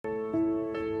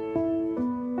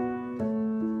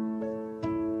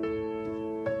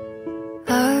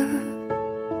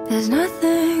There's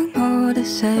nothing more to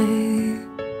say.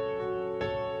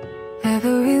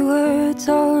 Every word's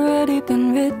already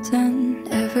been written,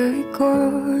 every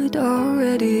chord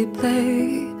already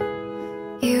played.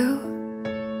 You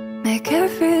make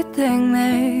everything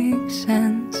make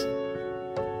sense.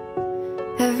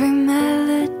 Every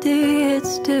melody,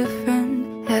 it's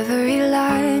different. Every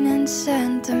line and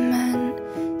sentiment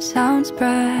sounds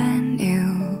brand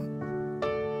new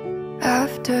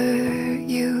after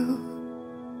you.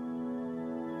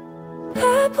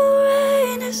 Purple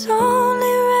rain is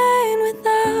only rain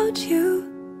without you.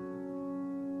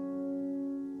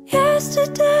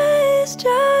 Yesterday is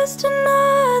just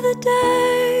another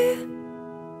day.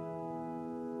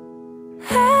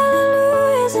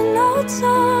 Hallelujah's an old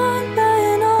song by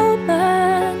an old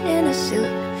man in a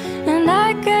suit. And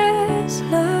I guess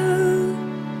love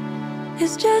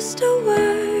is just a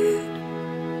word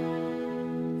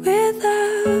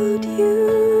without you.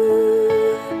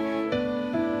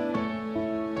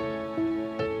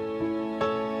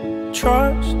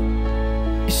 Trust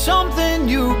is something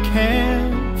you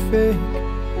can't fake.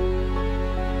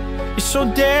 It's so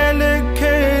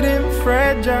delicate and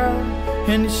fragile,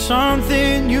 and it's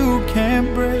something you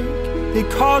can't break. They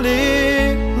call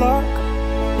it luck.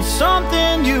 It's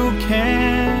something you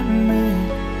can't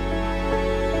make.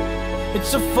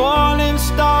 It's a falling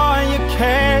star you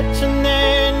catch, and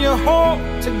then you hope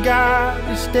to God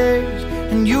it stays.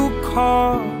 And you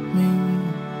call me,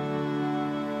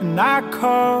 and I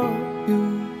call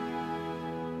you.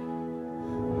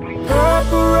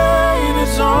 Purple rain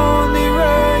is only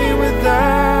rain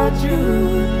without you.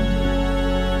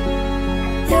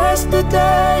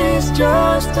 Yesterday is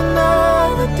just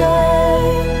another day.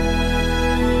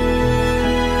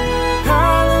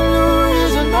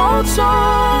 Hallelujah's an old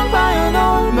song by an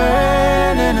old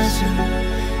man in a suit.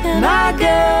 And I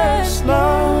guess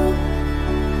love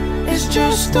is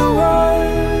just a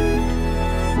word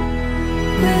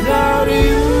without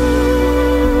you.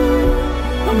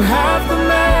 I'm half the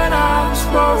man I'm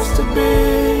supposed to be.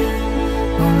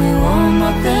 Only one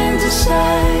more thing to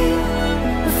say.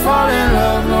 I fall in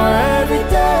love more every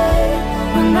day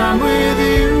when I'm with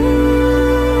you.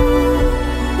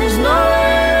 There's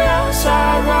nowhere else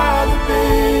I'd rather be.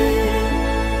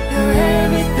 You're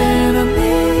everything to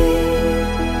me,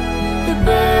 the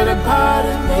better part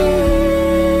of me.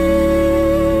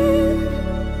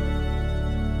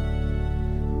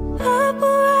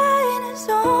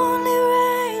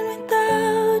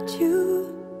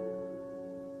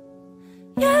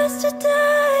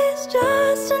 Yesterday is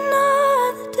just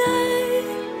another day.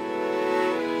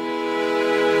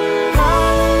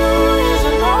 Hallelujah's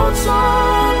an old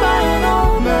song by an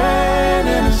old man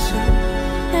in a suit.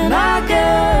 And I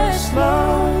guess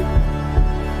love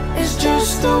is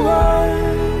just a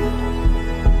word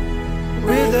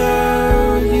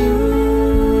without you.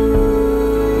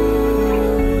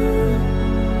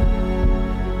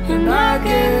 And I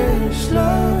guess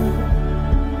love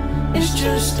is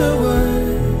just a word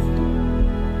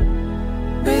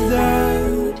without